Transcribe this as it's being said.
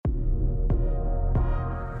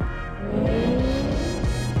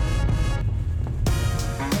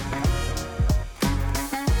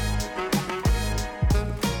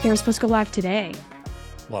were supposed to go live today.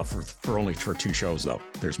 Well, for only for 2 shows though.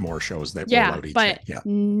 There's more shows that yeah, roll out each but day. Yeah,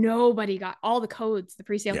 nobody got all the codes. The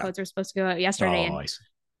pre-sale codes were supposed to go out yesterday. Oh, and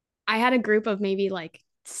I had a group of maybe like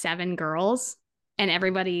 7 girls, and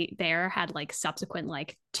everybody there had like subsequent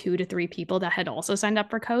like 2 to 3 people that had also signed up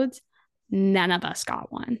for codes. None of us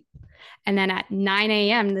got one. And then at 9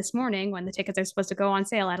 a.m. this morning, when the tickets are supposed to go on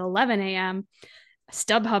sale at 11 a.m.,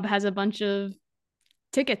 StubHub has a bunch of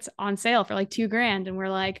tickets on sale for like $2,000. And we're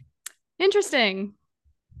like, interesting.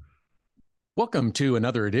 Welcome to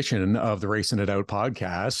another edition of the Racin It Out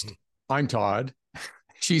podcast. I'm Todd.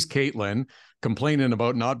 She's Caitlin, complaining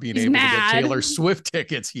about not being able to get Taylor Swift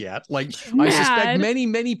tickets yet. Like I suspect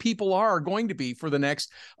many people are going to be for the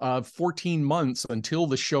next 14 months until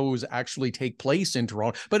the shows actually take place in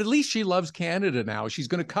Toronto. But at least she loves Canada now. She's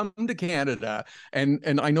going to come to Canada.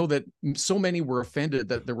 And I know that so many were offended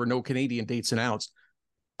that there were no Canadian dates announced.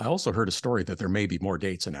 I also heard a story that there may be more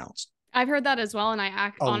dates announced. I've heard that as well. And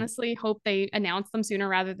I honestly hope they announce them sooner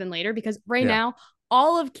rather than later, because now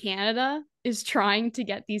all of Canada is trying to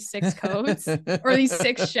get these 6 codes or these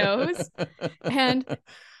 6 shows. And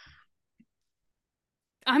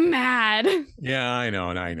I'm mad. Yeah, I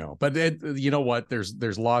know. But you know what?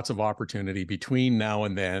 There's lots of opportunity between now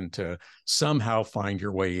and then to somehow find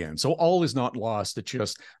your way in. So all is not lost. It's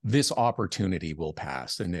just this opportunity will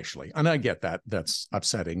pass initially. And I get that. That's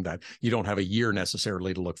upsetting that you don't have a year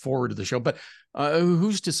necessarily to look forward to the show. But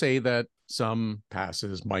who's to say that some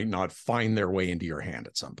passes might not find their way into your hand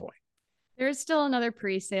at some point? There's still another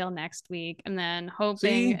pre-sale next week. And then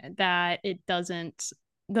hoping that it doesn't,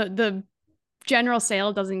 the general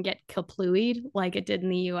sale doesn't get kaplooied like it did in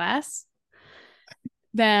the US,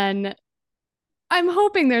 then I'm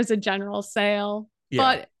hoping there's a general sale.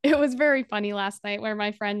 But it was very funny last night where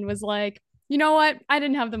my friend was like, you know what? I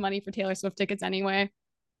didn't have the money for Taylor Swift tickets anyway.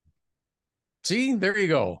 See, there you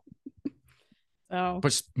go. So,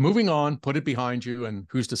 but moving on, put it behind you, and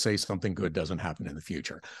who's to say something good doesn't happen in the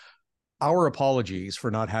future? Our apologies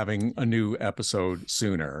for not having a new episode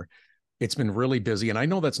sooner. It's been really busy, and I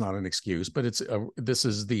know that's not an excuse, but it's this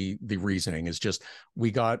is the reasoning is just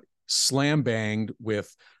we got slam banged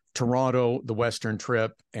with Toronto, the Western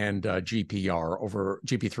trip, and GP3R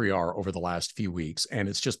over the last few weeks, and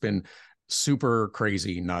it's just been super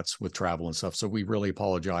crazy nuts with travel and stuff. So we really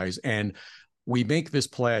apologize, and we make this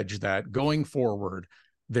pledge that going forward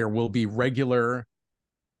there will be regular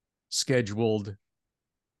scheduled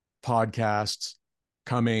podcasts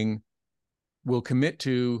coming. We'll commit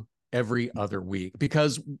to every other week,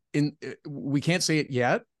 because we can't say it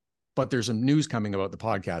yet, but there's some news coming about the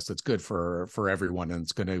podcast that's good for everyone, and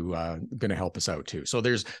it's going to help us out too. So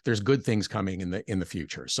there's good things coming in the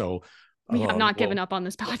future. So we have not given up on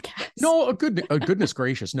this podcast. No, goodness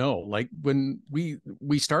gracious, no. Like when we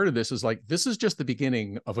started this is like, this is just the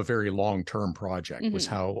beginning of a very long-term project, was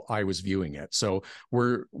how I was viewing it. So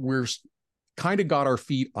we're kind of got our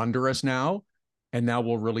feet under us now. And now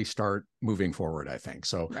we'll really start moving forward, I think.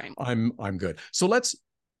 So I'm good. So let's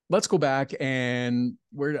go back, and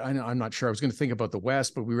I'm not sure. I was going to think about the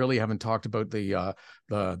West, but we really haven't talked about the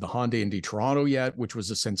Honda Indy Toronto yet, which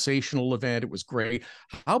was a sensational event. It was great.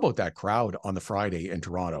 How about that crowd on the Friday in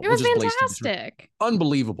Toronto? It was fantastic.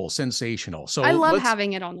 Unbelievable, sensational. So I love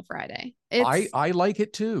having it on the Friday. I like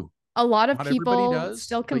it too. A lot of people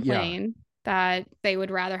still complain that they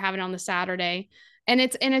would rather have it on the Saturday. And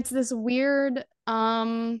it's this weird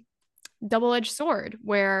double-edged sword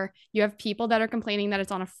where you have people that are complaining that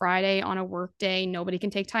it's on a Friday on a work day, nobody can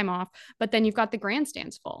take time off, but then you've got the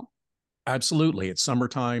grandstands full. Absolutely. It's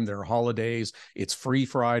summertime, there are holidays, it's free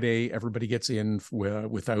Friday, everybody gets in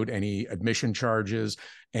without any admission charges,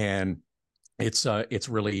 and it's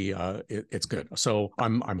really it's good. So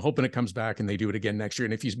I'm hoping it comes back and they do it again next year.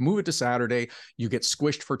 And if you move it to Saturday, you get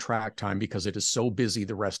squished for track time because it is so busy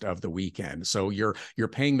the rest of the weekend. So you're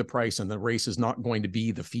paying the price, and the race is not going to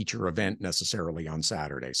be the feature event necessarily on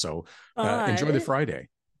Saturday. So enjoy the Friday.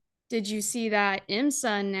 Did you see that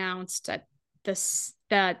IMSA announced that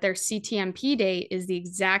their CTMP date is the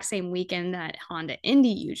exact same weekend that Honda Indy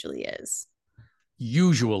usually is?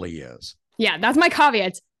 Usually is. Yeah, that's my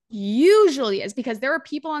caveat. Usually is, because there are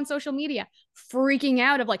people on social media freaking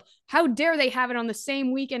out of like, how dare they have it on the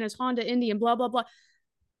same weekend as Honda Indy and blah, blah, blah.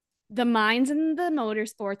 The minds in the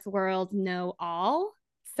motorsports world know all.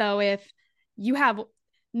 So if you have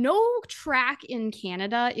no track in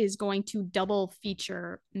Canada is going to double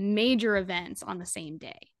feature major events on the same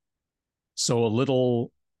day. So a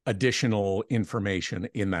little additional information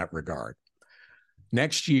in that regard.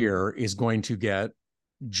 Next year is going to get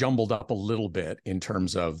jumbled up a little bit in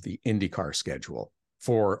terms of the IndyCar schedule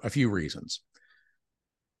for a few reasons.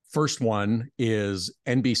 First one is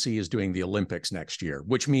NBC is doing the Olympics next year,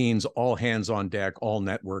 which means all hands on deck, all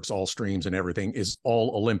networks, all streams and everything is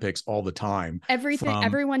all Olympics all the time.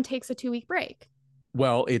 Everyone takes a 2-week break.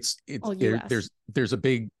 Well, there's going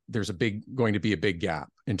to be a big gap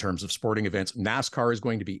in terms of sporting events. NASCAR is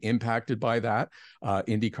going to be impacted by that.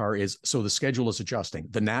 IndyCar is. So the schedule is adjusting.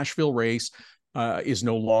 The Nashville race is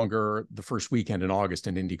no longer the first weekend in August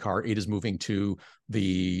in IndyCar. It is moving to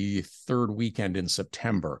the third weekend in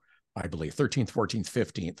September, I believe, 13th, 14th,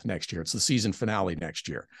 15th next year. It's the season finale next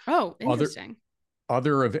year. Oh, interesting.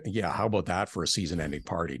 Yeah, how about that for a season-ending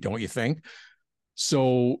party, don't you think?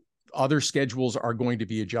 So other schedules are going to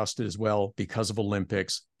be adjusted as well because of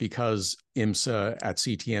Olympics, because IMSA at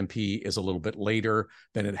CTMP is a little bit later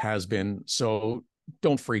than it has been. So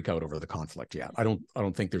don't freak out over the conflict yet. I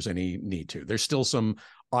don't think there's any need to. There's still some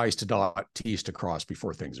I's to dot, T's to cross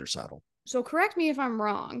before things are settled. So correct me if I'm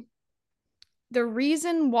wrong. The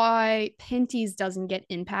reason why Pinty's doesn't get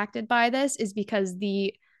impacted by this is because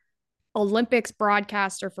the Olympics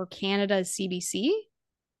broadcaster for Canada is CBC.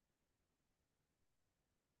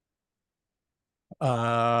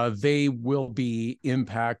 They will be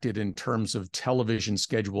impacted in terms of television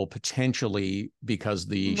schedule potentially because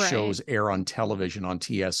the shows air on television on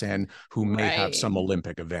TSN, who may have some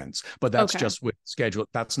Olympic events, but that's just with schedule.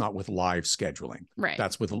 That's not with live scheduling. Right.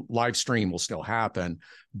 That's with live stream will still happen,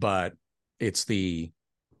 but it's the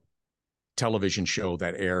television show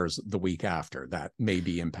that airs the week after that may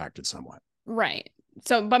be impacted somewhat. Right.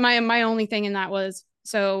 So, but my only thing in that was,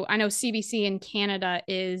 so I know CBC in Canada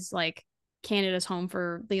is like Canada's home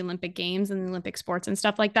for the Olympic Games and the Olympic sports and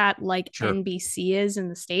stuff like that, like NBC is in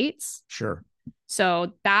the States. Sure.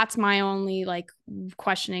 So that's my only like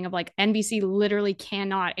questioning of like NBC literally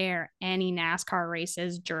cannot air any NASCAR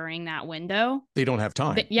races during that window. They don't have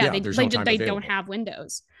time. They don't have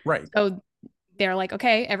windows. Right. So they're like,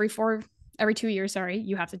 okay, every 2 years,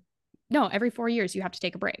 every 4 years you have to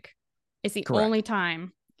take a break. It's the only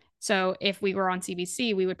time. So if we were on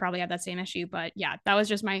CBC, we would probably have that same issue. But yeah, that was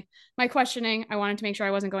just my questioning. I wanted to make sure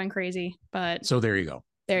I wasn't going crazy. But so there you go.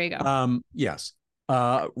 There you go. Yes.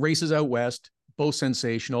 Races out west, both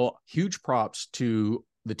sensational. Huge props to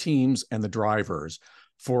the teams and the drivers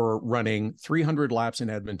for running 300 laps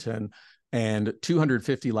in Edmonton and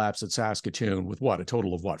 250 laps at Saskatoon with a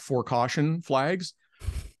total of 4 caution flags.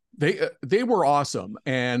 They were awesome.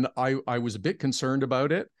 And I was a bit concerned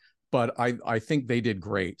about it, but I think they did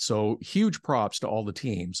great. So huge props to all the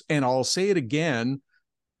teams. And I'll say it again,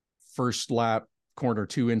 first lap, corner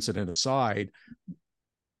 2 incident aside,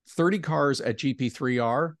 30 cars at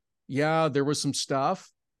GP3R. Yeah, there was some stuff,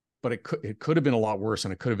 but it could have been a lot worse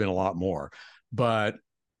and it could have been a lot more. But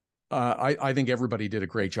I think everybody did a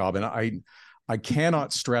great job. And I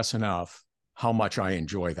cannot stress enough how much I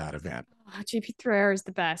enjoy that event. GP3R is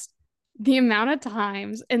the best. The amount of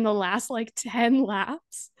times in the last 10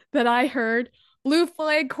 laps that I heard blue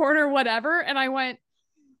flag, corner, whatever, and I went,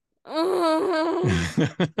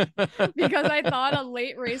 because I thought a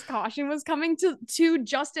late race caution was coming to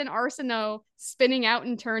Justin Arsenault spinning out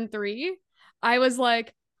in turn 3. I was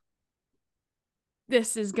like,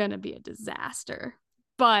 this is gonna be a disaster.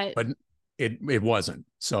 But it wasn't.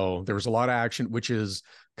 So there was a lot of action, which is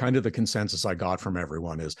kind of the consensus I got from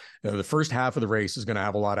everyone is the first half of the race is going to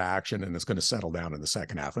have a lot of action and it's going to settle down in the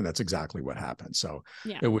second half. And that's exactly what happened. So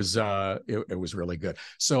it was really good.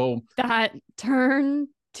 So that turn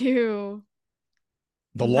 2,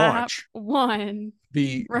 the launch,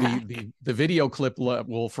 the video clip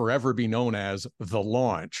will forever be known as the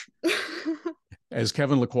launch. As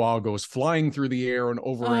Kevin Lacroix goes flying through the air and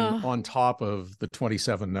over and on top of the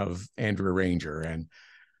 27 of Andrew Ranger. And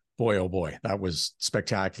boy, oh boy, that was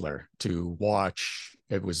spectacular to watch.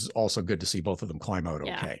 It was also good to see both of them climb out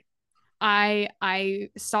okay. I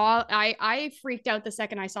freaked out the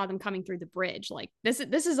second I saw them coming through the bridge. Like this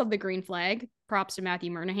is of the green flag. Props to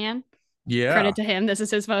Matthew Murnahan. Yeah. Credit to him. This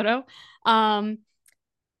is his photo. And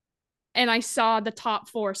I saw the top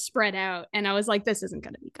 4 spread out and I was like, this isn't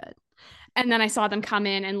going to be good. And then I saw them come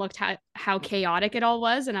in and looked at how chaotic it all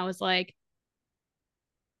was. And I was like,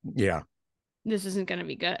 yeah, this isn't going to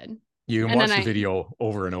be good. You can watch the video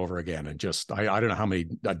over and over again. And just, I don't know how many,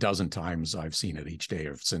 a dozen times I've seen it each day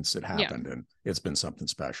since it happened. And it's been something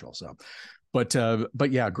special. So, but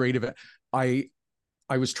yeah, great event. I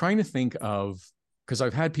was trying to think of, because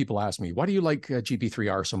I've had people ask me, why do you like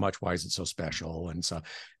GP3R so much? Why is it so special? And so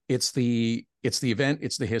it's the event,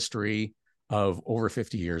 it's the history of over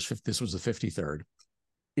 50 years. This was the 53rd.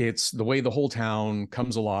 It's the way the whole town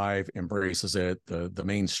comes alive, embraces it. The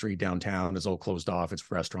main street downtown is all closed off.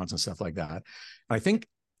 It's restaurants and stuff like that. I think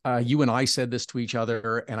you and I said this to each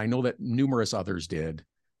other, and I know that numerous others did.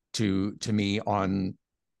 to me on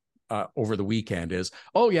over the weekend is,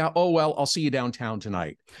 oh yeah, oh well, I'll see you downtown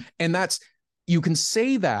tonight. And that's, you can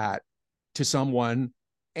say that to someone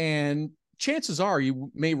and chances are you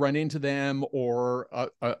may run into them or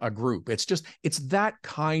a group. It's that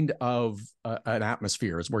kind of an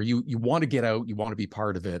atmosphere is where you want to get out, you want to be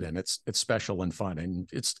part of it, and it's special and fun. And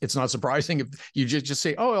it's not surprising if you just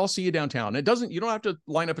say, oh, I'll see you downtown. You don't have to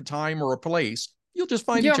line up a time or a place. You'll just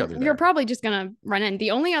find each other there. You're probably just going to run in.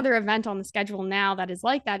 The only other event on the schedule now that is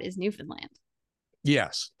like that is Newfoundland.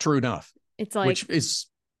 Yes, true enough. It's like, which is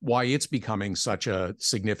why it's becoming such a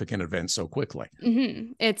significant event so quickly.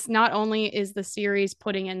 Mm-hmm. It's not only is the series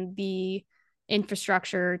putting in the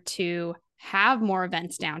infrastructure to have more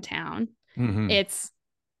events downtown, mm-hmm. it's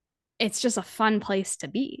just a fun place to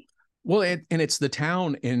be. Well, and it's the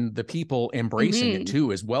town and the people embracing it too,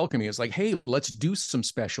 is welcoming. It's like, hey, let's do some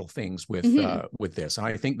special things with this. And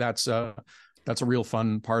I think that's a real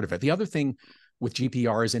fun part of it. The other thing with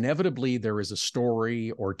GPR is inevitably there is a story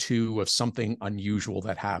or two of something unusual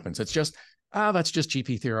that happens. It's just, that's just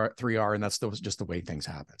GP3R, and that's just the way things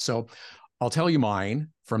happen. So I'll tell you mine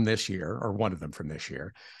from this year, or one of them from this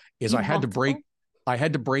year, is I had to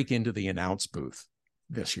break into the announce booth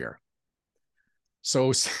this year.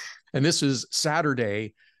 So, and this is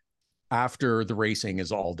Saturday after the racing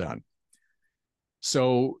is all done.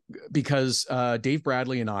 So because Dave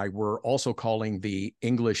Bradley and I were also calling the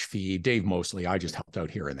English feed, Dave mostly, I just helped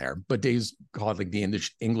out here and there, but Dave's calling the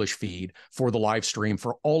English feed for the live stream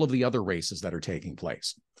for all of the other races that are taking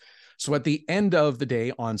place. So at the end of the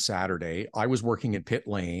day on Saturday, I was working at pit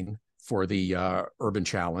lane for the Urban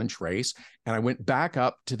Challenge race. And I went back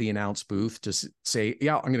up to the announce booth to say,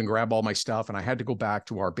 yeah, I'm going to grab all my stuff. And I had to go back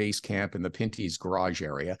to our base camp in the Pinty's garage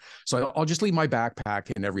area. So I'll just leave my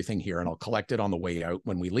backpack and everything here, and I'll collect it on the way out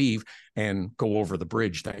when we leave and go over the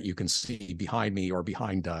bridge that you can see behind me or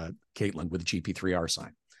behind Caitlin with the GP3R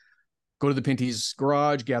sign. Go to the Pinty's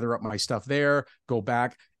garage, gather up my stuff there, go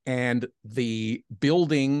back. And the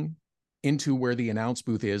building into where the announce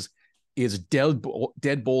booth is dead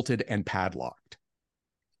bolted and padlocked.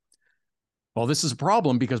 Well, this is a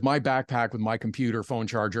problem because my backpack with my computer, phone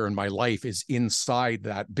charger, and my life is inside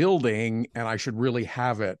that building, and I should really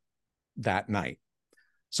have it that night.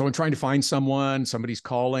 So I'm trying to find someone. Somebody's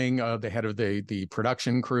calling. The head of the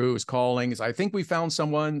production crew is calling. I think we found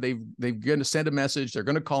someone. They're going to send a message. They're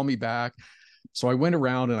going to call me back. So I went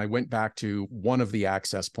around and I went back to one of the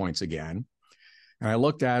access points again. And I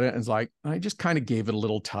looked at it and it's like, I just kind of gave it a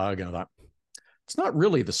little tug. And I thought, it's not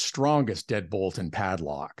really the strongest deadbolt and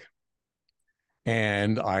padlock.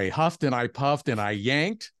 And I huffed and I puffed and I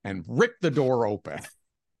yanked and ripped the door open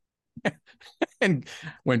and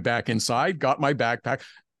went back inside, got my backpack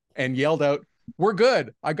and yelled out, we're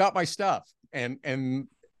good. I got my stuff, and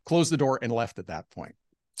closed the door and left at that point.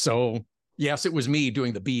 So yes, it was me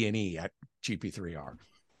doing the B&E at GP3R.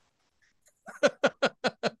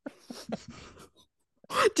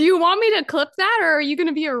 Do you want me to clip that, or are you going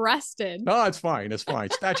to be arrested? No, it's fine. It's fine.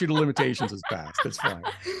 Statute of limitations is passed. It's fine.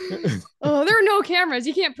 Oh, there are no cameras.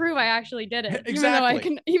 You can't prove I actually did it.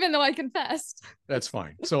 Exactly. Even though I confessed. That's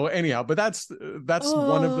fine. So anyhow, but that's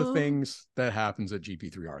one of the things that happens at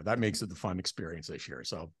GP3R. That makes it the fun experience this year.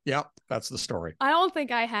 So yeah, that's the story. I don't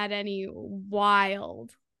think I had any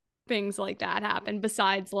wild things like that happen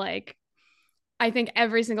besides, like, I think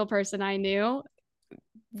every single person I knew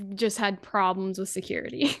just had problems with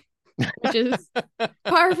security, which is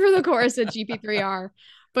par for the course at GP3R.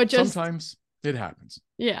 But just sometimes it happens.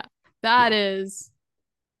 Yeah, that is.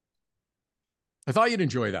 I thought you'd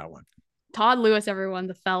enjoy that one. Todd Lewis, everyone,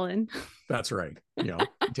 the felon. That's right. You know,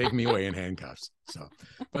 take me away in handcuffs. So,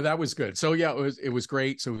 but that was good. So yeah, it was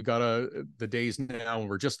great. So we've got the days now, and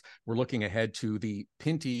we're looking ahead to the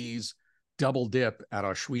Pinty's double dip at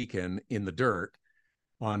Oshwegan in the dirt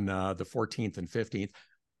on the 14th and 15th.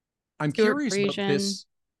 I'm curious about this.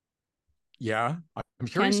 Yeah, I'm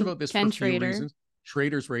curious about this for a few reasons.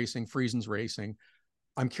 Schrader's racing, Friesen's racing.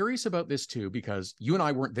 I'm curious about this too, because you and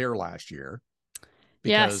I weren't there last year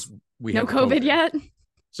because we had COVID yet.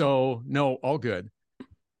 So no, all good.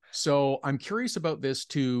 So I'm curious about this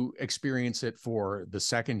to experience it for the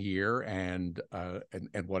second year and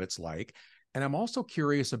what it's like. And I'm also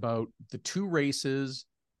curious about the two races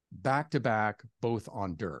back to back, both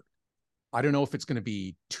on dirt. I don't know if it's going to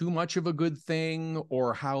be too much of a good thing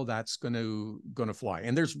or how that's going to fly.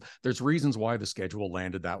 And there's reasons why the schedule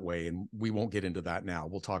landed that way, and we won't get into that now.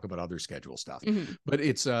 We'll talk about other schedule stuff. Mm-hmm. But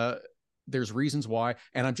it's there's reasons why,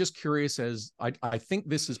 and I'm just curious, as I think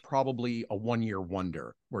this is probably a one-year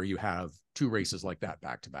wonder where you have two races like that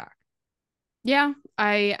back to back. Yeah,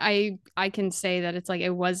 I can say that it's like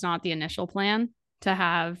it was not the initial plan to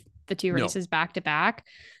have the two races back to back.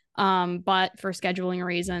 But for scheduling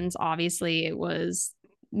reasons, obviously it was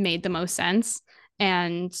made the most sense.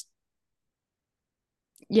 And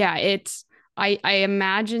yeah, I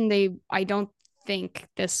imagine I don't think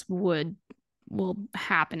this will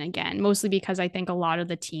happen again, mostly because I think a lot of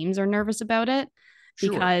the teams are nervous about it.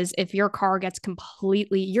 Sure. Because if your car gets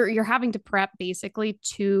completely, you're having to prep basically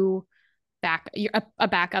a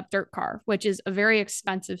backup dirt car, which is a very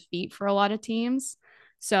expensive feat for a lot of teams.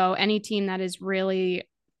 So any team that is really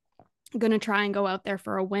going to try and go out there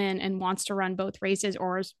for a win and wants to run both races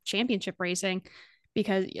or championship racing,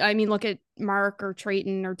 because I mean, look at Mark or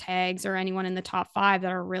Trayton or Tags or anyone in the top 5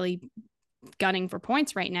 that are really gunning for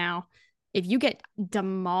points right now. If you get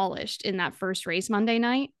demolished in that first race Monday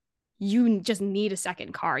night, you just need a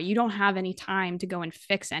second car. You don't have any time to go and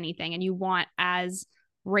fix anything, and you want as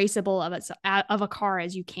raceable of a car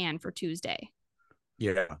as you can for Tuesday.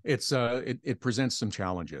 Yeah, it presents some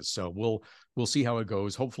challenges. So we'll see how it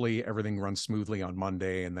goes. Hopefully everything runs smoothly on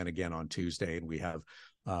Monday and then again on Tuesday, and we have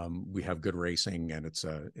good racing, and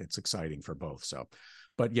it's exciting for both. So,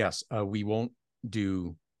 but yes, we won't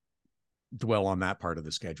dwell on that part of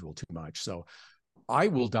the schedule too much. So I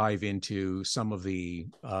will dive into some of the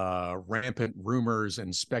rampant rumors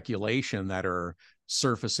and speculation that are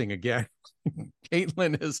surfacing again.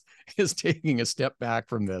 Caitlin is taking a step back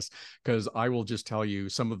from this, because I will just tell you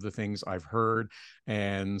some of the things I've heard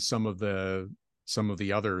and some of the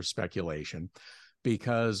other speculation.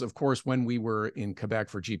 Because of course, when we were in Quebec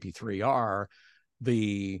for GP3R,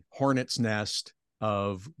 the hornet's nest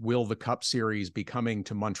of will the Cup Series be coming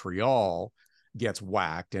to Montreal gets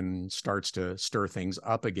whacked and starts to stir things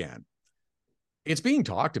up again. It's being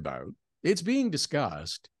talked about. It's being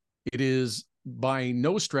discussed. It is by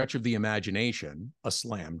no stretch of the imagination a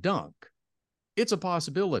slam dunk. It's a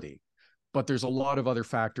possibility, but there's a lot of other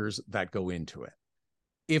factors that go into it.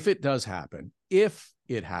 If it does happen, if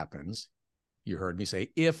it happens, you heard me say,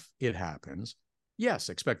 if it happens, yes,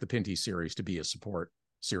 expect the Pinty series to be a support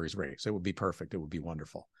series race. It would be perfect. It would be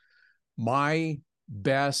wonderful. My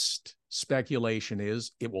best speculation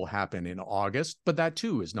is it will happen in August, but that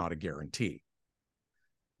too is not a guarantee.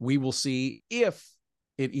 We will see if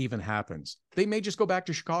it even happens. They may just go back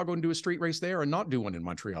to Chicago and do a street race there and not do one in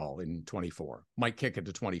Montreal in 24. Might kick it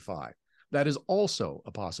to 25. That is also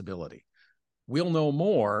a possibility. We'll know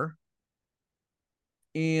more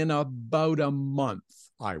in about a month,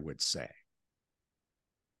 I would say.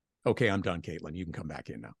 Okay, I'm done, Caitlin. You can come back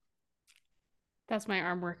in now. That's my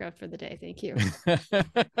arm workout for the day. Thank you.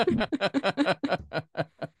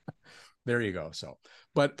 There you go. So,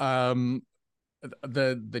 but the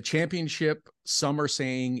championship, some are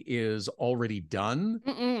saying, is already done.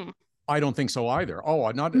 Mm-mm. I don't think so either.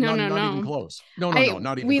 Oh, not even close. No,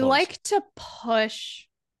 not even we close. like to push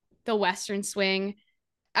the Western Swing,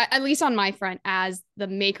 at least on my front, as the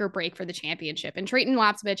make or break for the championship. And Trayton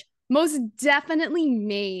Lapsevich most definitely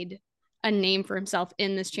made a name for himself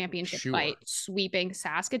in this championship fight, sweeping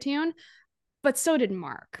Saskatoon. But so did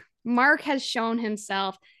Mark. Mark has shown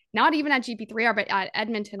himself, not even at GP3R, but at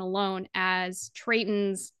Edmonton alone, as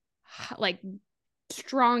Trayton's like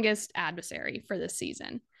strongest adversary for this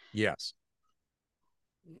season. Yes.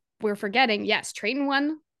 We're forgetting, yes, Trayton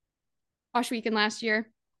won Oshaweekend last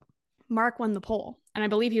year. Mark won the pole, and I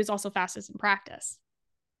believe he was also fastest in practice.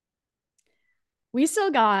 We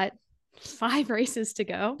still got 5 races to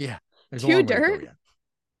go. Yeah. There's 2 dirt.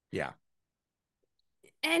 Yeah.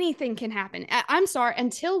 Anything can happen. I'm sorry,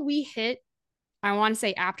 until we hit, I want to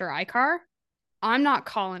say after ICAR, I'm not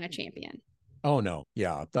calling a champion. Oh no.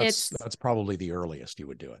 Yeah. That's probably the earliest you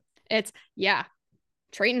would do it.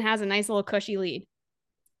 Trayton has a nice little cushy lead.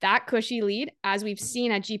 That cushy lead, as we've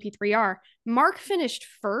seen at GP3R, Mark finished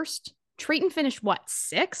first. Trayton finished what,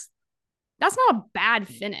 6th? That's not a bad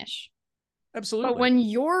finish. Absolutely. But when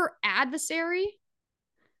your adversary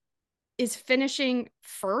is finishing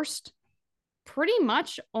first pretty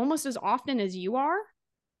much almost as often as you are,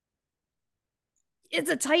 it's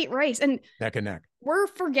a tight race. And neck and neck. We're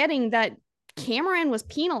forgetting that Cameron was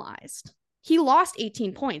penalized. He lost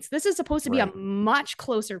 18 points. This is supposed to be a much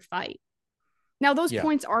closer fight. Now, those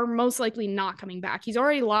points are most likely not coming back. He's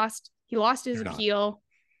already lost. He lost his appeal.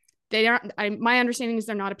 They aren't. My understanding is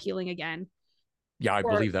they're not appealing again. Yeah, I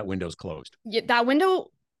believe that window's closed. Yeah, that window,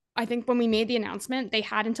 I think when we made the announcement, they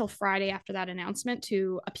had until Friday after that announcement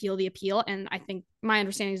to appeal the appeal. And I think my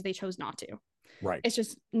understanding is they chose not to. Right. It's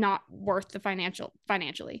just not worth the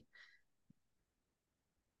financially.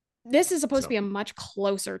 This is supposed to be a much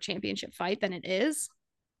closer championship fight than it is.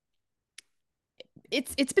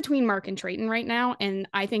 It's between Mark and Trayton right now. And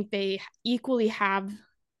I think they equally have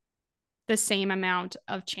the same amount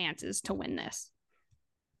of chances to win this.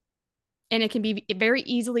 And it can be very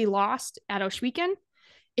easily lost at Ohsweken.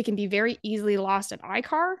 It can be very easily lost at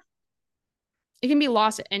ICAR. It can be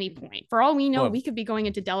lost at any point. For all we know, we could be going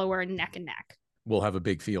into Delaware neck and neck. We'll have a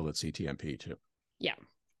big field at CTMP too. Yeah.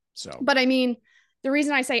 So, but I mean, the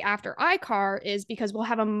reason I say after ICAR is because we'll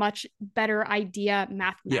have a much better idea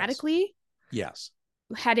mathematically. Yes.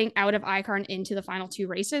 Heading out of ICAR and into the final 2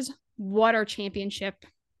 races, what our championship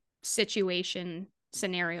situation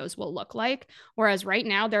scenarios will look like. Whereas right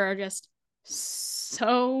now, there are just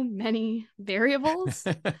so many variables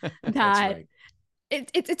that right.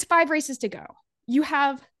 It's 5 races to go. You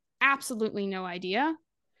have absolutely no idea.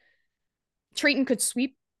 Triton could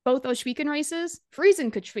sweep both Ohsweken races.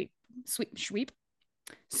 Friesen could sweep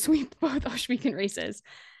both Ohsweken races.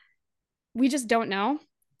 We just don't know.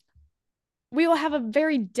 We will have a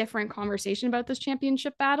very different conversation about this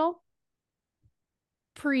championship battle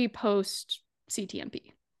pre-post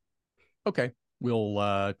CTMP. Okay.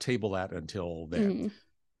 We'll table that until then.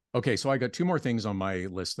 Okay, so I got 2 more things on my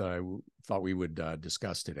list that I thought we would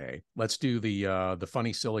discuss today. Let's do the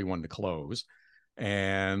funny, silly one to close,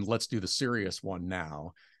 and let's do the serious one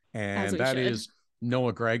now. And that is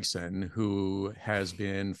Noah Gragson, who has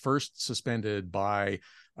been first suspended by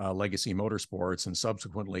Legacy Motorsports and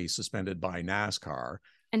subsequently suspended by NASCAR,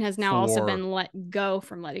 and has now also been let go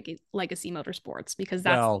from Legacy Motorsports because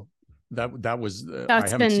that's that was I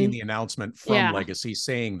haven't seen the announcement from Legacy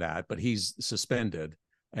saying that, but he's suspended.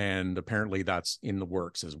 And apparently that's in the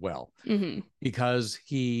works as well, because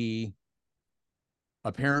he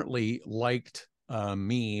apparently liked a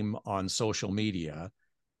meme on social media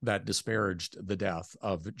that disparaged the death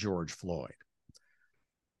of George Floyd.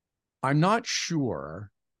 I'm not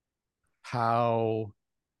sure how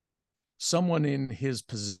someone in his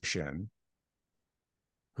position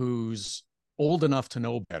who's old enough to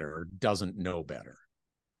know better doesn't know better,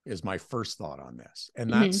 is my first thought on this.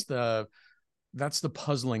 And that's the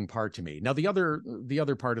puzzling part to me. Now, the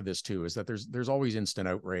other part of this too is that there's always instant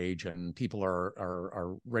outrage, and people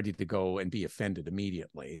are ready to go and be offended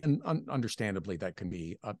immediately. And understandably, that can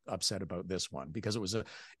be upset about this one because it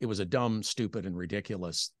was a dumb, stupid, and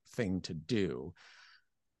ridiculous thing to do.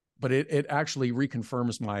 But it actually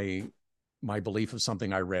reconfirms my belief of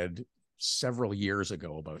something I read several years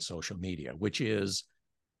ago about social media, which is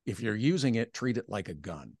if you're using it, treat it like a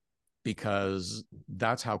gun, because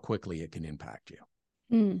that's how quickly it can impact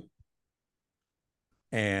you.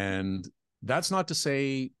 And that's not to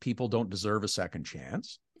say people don't deserve a second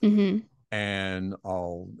chance. And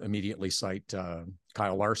I'll immediately cite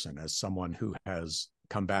Kyle Larson as someone who has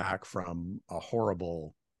come back from a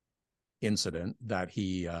horrible incident that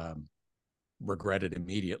he regretted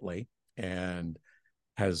immediately and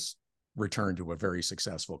has returned to a very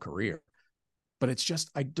successful career. But it's just,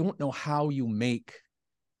 I don't know how you make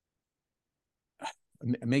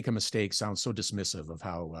a mistake sound so dismissive of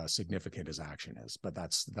how significant his action is, but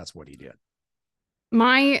that's what he did.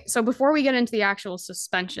 So before we get into the actual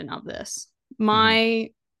suspension of this,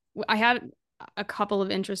 I had a couple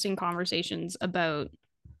of interesting conversations about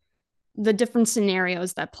the different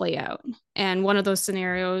scenarios that play out. And one of those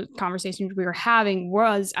conversations we were having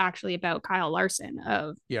was actually about Kyle Larson.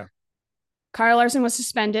 Kyle Larson was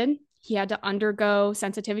suspended. He had to undergo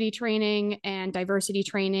sensitivity training and diversity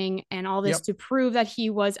training and all this to prove that he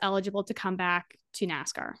was eligible to come back to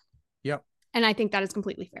NASCAR. And I think that is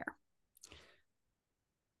completely fair.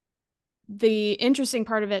 The interesting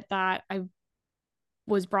part of it that I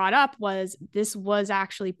was brought up was this was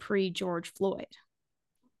actually pre-George Floyd.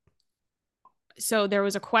 So there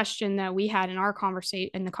was a question that we had in our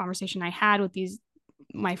conversation I had with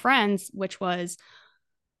my friends, which was,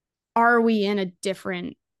 are we in a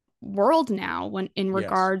different world now when in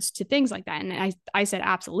regards to things like that? And I said,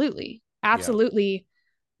 absolutely.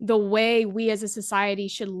 The way we as a society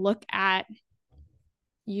should look at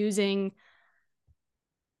using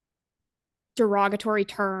derogatory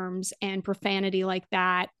terms and profanity like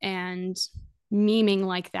that and memeing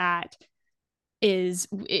like that is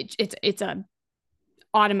it's a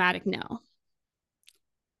automatic no.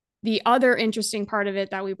 The other interesting part of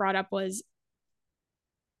it that we brought up was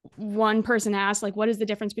one person asked, like, what is the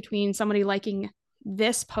difference between somebody liking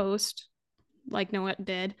this post, like Noah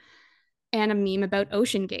did, and a meme about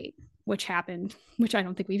OceanGate, which happened, which I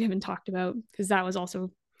don't think we've even talked about because that was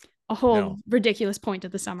also a whole ridiculous point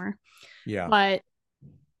of the summer. But,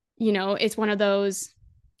 it's one of those,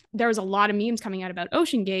 there was a lot of memes coming out about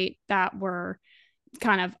OceanGate that were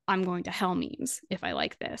kind of, I'm going to hell memes if I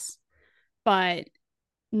like this. But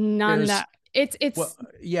none that it's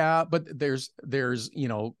but there's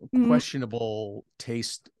questionable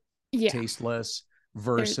tasteless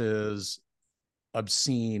versus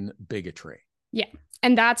obscene bigotry. Yeah.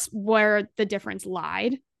 And that's where the difference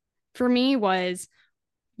lied for me was,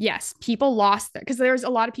 yes, people lost their, because there's a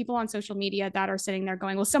lot of people on social media that are sitting there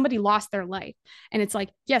going, well, somebody lost their life. And it's like,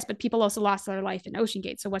 yes, but people also lost their life in Ocean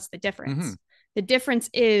Gate. So what's the difference? Mm-hmm. The difference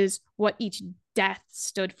is what each death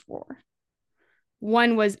stood for.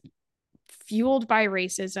 One was fueled by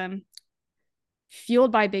racism,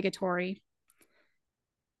 fueled by bigotry,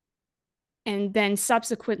 and then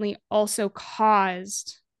subsequently also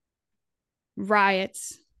caused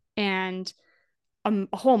riots and a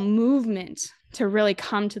whole movement to really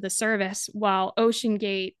come to the service, while Ocean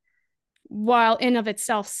Gate, while in of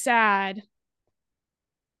itself sad,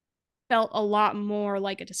 felt a lot more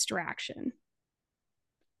like a distraction.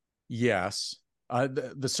 Yes.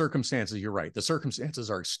 The circumstances, you're right. The circumstances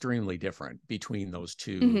are extremely different between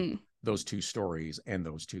Mm-hmm. those two stories and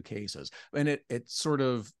those two cases. And it sort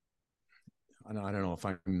of, I don't know if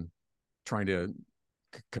I'm trying to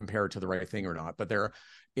compare it to the right thing or not, but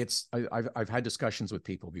I've had discussions with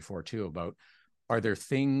people before too about, are there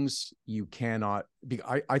things you cannot be?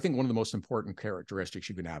 I think one of the most important characteristics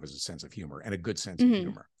you can have is a sense of humor, and a good sense of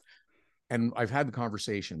humor. And I've had the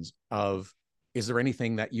conversations of, is there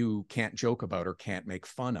anything that you can't joke about or can't make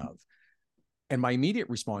fun of? And my immediate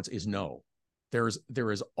response is no. There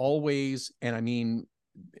is always, and I mean,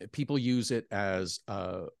 people use it as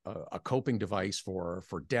a coping device for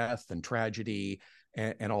death and tragedy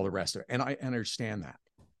and all the rest of it. And I understand that.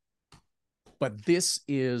 But this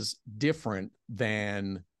is different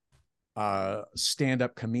than a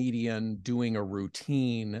stand-up comedian doing a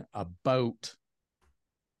routine about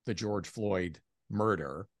the George Floyd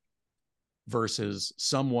murder versus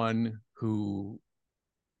someone who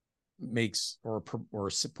makes or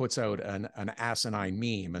puts out an asinine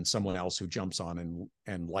meme and someone else who jumps on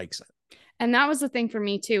and likes it. And that was the thing for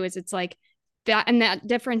me too, is it's like that, and that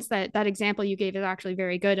difference, that example you gave is actually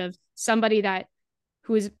very good, of somebody that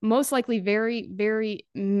who is most likely very, very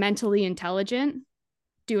mentally intelligent,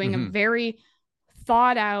 doing a very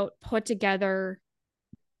thought out, put together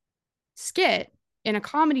skit in a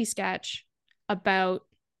comedy sketch about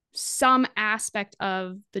some aspect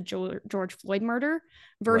of the George Floyd murder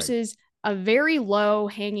versus a very low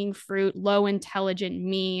hanging fruit, low intelligent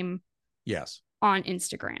meme. Yes. On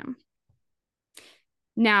Instagram.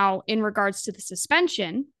 Now, in regards to the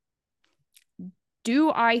suspension,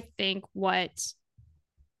 do I think what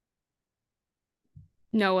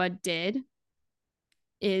Noah did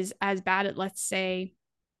is as bad at, let's say,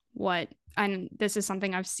 what, and this is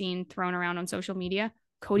something I've seen thrown around on social media,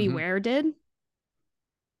 Cody Ware did?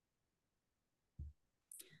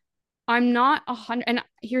 I'm not 100. And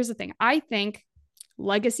here's the thing. I think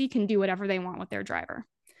Legacy can do whatever they want with their driver.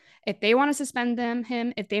 If they want to suspend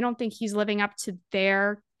him, if they don't think he's living up to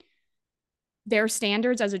their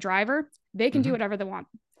standards as a driver, they can do whatever they want,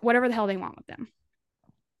 whatever the hell they want with them.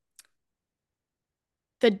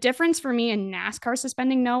 The difference for me in NASCAR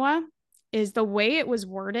suspending Noah is the way it was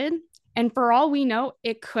worded. And for all we know,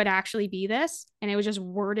 it could actually be this, and it was just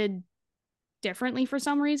worded differently for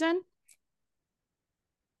some reason.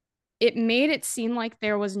 It made it seem like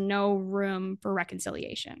there was no room for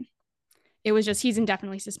reconciliation. It was just, he's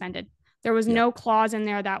indefinitely suspended. There was no clause in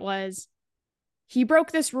there that was, he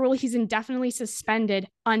broke this rule, he's indefinitely suspended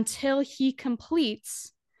until he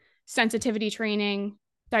completes sensitivity training,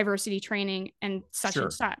 diversity training, and such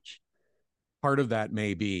and such. Part of that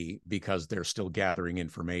may be because they're still gathering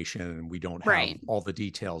information and we don't have all the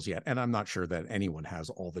details yet. And I'm not sure that anyone has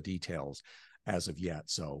all the details as of yet.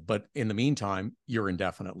 So, but in the meantime, you're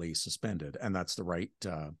indefinitely suspended, and that's the right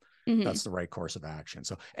that's the right course of action.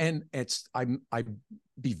 So, and I'd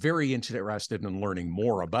be very interested in learning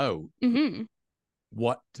more about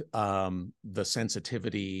what the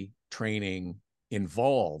sensitivity training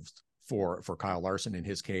involved for Kyle Larson in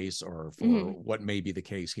his case, or for what may be the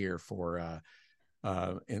case here for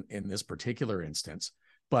in this particular instance.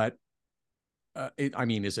 But I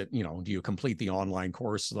mean, is it, do you complete the online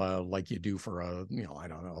course like you do for a, I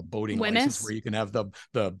don't know, a boating license, where you can have the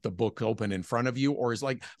book open in front of you, or is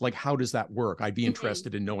like how does that work? I'd be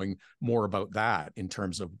interested in knowing more about that in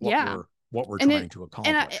terms of what we're trying to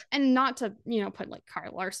accomplish. And not to, put like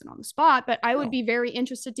Kyle Larson on the spot, but I would be very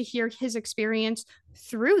interested to hear his experience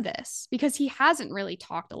through this, because he hasn't really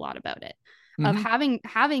talked a lot about it, of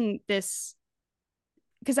having this,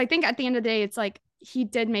 because I think at the end of the day, it's like, he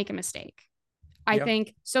did make a mistake. I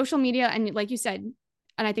think social media, and like you said,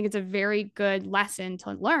 and I think it's a very good lesson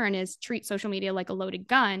to learn, is treat social media like a loaded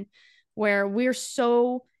gun, where we're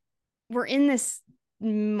in this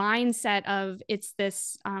mindset of, it's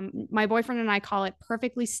this, my boyfriend and I call it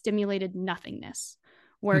perfectly stimulated nothingness,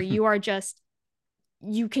 where you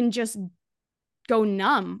can just go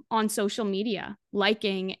numb on social media,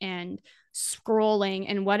 liking and scrolling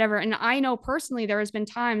and whatever. And I know personally, there has been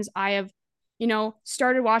times I have,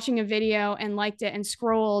 started watching a video and liked it and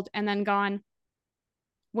scrolled and then gone,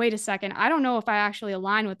 wait a second, I don't know if I actually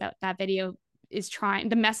align with that video is trying,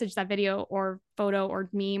 the message that video or photo or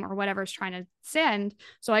meme or whatever is trying to send.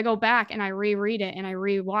 So I go back and I reread it and I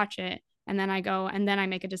rewatch it, and then I go and then I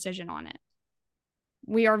make a decision on it.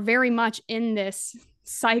 We are very much in this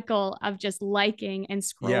cycle of just liking and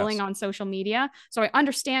scrolling on social media. So I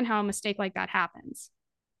understand how a mistake like that happens.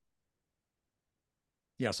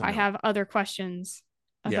 Yes, I have other questions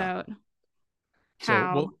about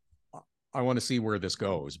how. So I want to see where this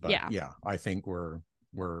goes, but I think we're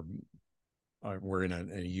in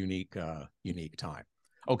a unique time.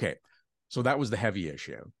 Okay, so that was the heavy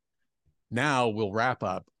issue. Now we'll wrap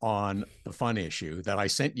up on the fun issue that I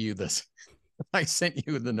sent you this. I sent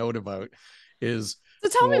you the note about is. So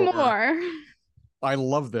tell me more. I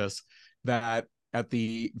love this, that at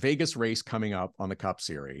the Vegas race coming up on the Cup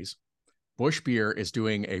Series, Busch Beer is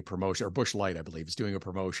doing a promotion, or Busch Light, I believe, is doing a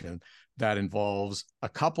promotion that involves a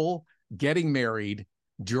couple getting married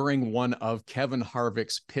during one of Kevin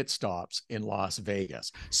Harvick's pit stops in Las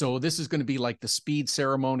Vegas. So this is going to be like the speed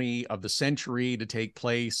ceremony of the century to take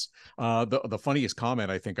place. The funniest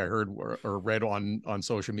comment I think I heard or read on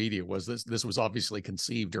social media was this was obviously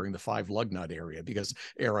conceived during the 5 lug nut because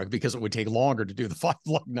it would take longer to do the 5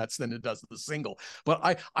 lug nuts than it does the single.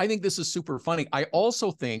 But I think this is super funny. I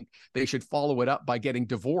also think they should follow it up by getting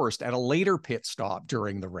divorced at a later pit stop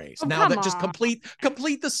during the race. Just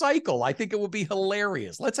complete the cycle. I think it would be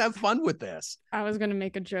hilarious. Let's have fun with this. I was going to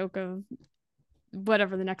make a joke of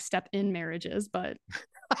whatever the next step in marriage is, but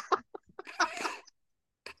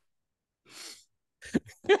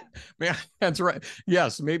man, that's right.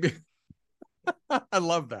 Yes, maybe. I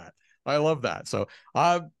love that. So,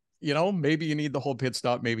 maybe you need the whole pit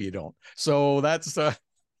stop, maybe you don't. So that's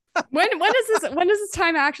when does this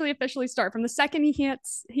time actually officially start? From the second he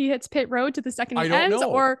hits pit road to the second he ends,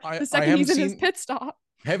 or the second he's in his pit stop?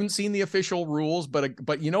 Haven't seen the official rules,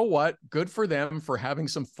 but you know what? Good for them for having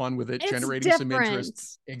some fun with it, generating some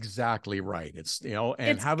interest. Exactly right. It's and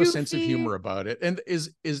it's have goofy. A sense of humor about it. And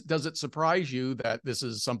does it surprise you that this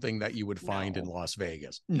is something that you would find in Las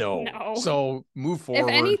Vegas? No. So move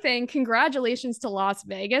forward. If anything, congratulations to Las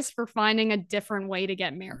Vegas for finding a different way to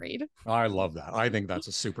get married. I love that. I think that's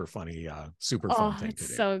a super funny, super fun thing to do.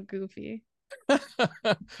 It's so goofy.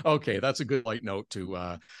 Okay, that's a good light note to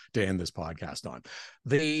end this podcast on.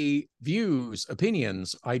 The views,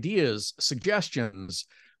 opinions, ideas, suggestions,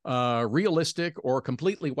 realistic or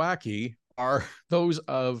completely wacky, are those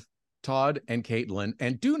of Todd and Caitlin,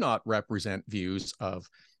 and do not represent views of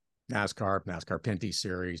NASCAR Pinty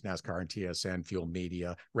Series, NASCAR and TSN, Fuel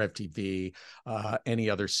Media, Rev TV, any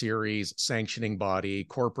other series, sanctioning body,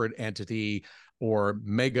 corporate entity, or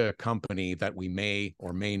mega company that we may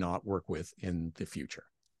or may not work with in the future.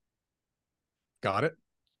 Got it?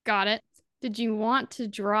 Got it. Did you want to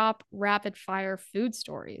drop rapid fire food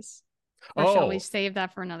stories? Or shall we save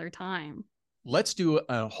that for another time? Let's do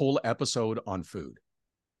a whole episode on food.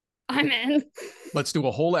 I'm in. Let's do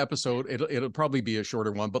a whole episode. It'll probably be a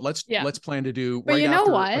shorter one, but let's plan to do but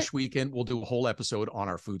after Busch Weekend. We'll do a whole episode on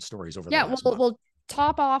our food stories over the next month. We'll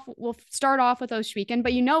start off with Busch Weekend,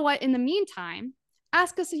 but you know what? In the meantime,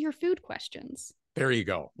 ask us your food questions. There you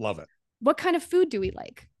go. Love it. What kind of food do we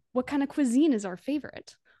like? What kind of cuisine is our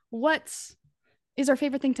favorite? What is our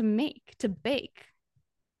favorite thing to make, to bake?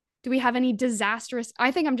 Do we have any disastrous?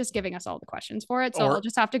 I think I'm just giving us all the questions for it. So I'll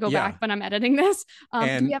just have to go back when I'm editing this. Do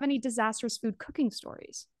we have any disastrous food cooking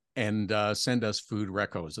stories? And send us food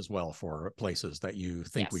recos as well for places that you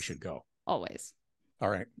think we should go. Always. All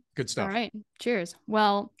right. Good stuff. All right. Cheers.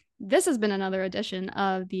 Well, this has been another edition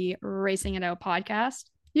of the Racing It Out podcast.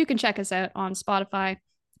 You can check us out on Spotify,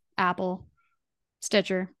 Apple,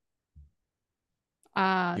 Stitcher,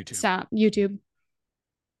 YouTube.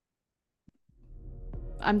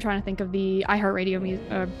 I'm trying to think of the iHeartRadio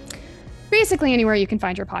music. Basically anywhere you can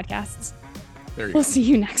find your podcasts. There you go. We'll see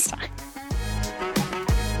you next time.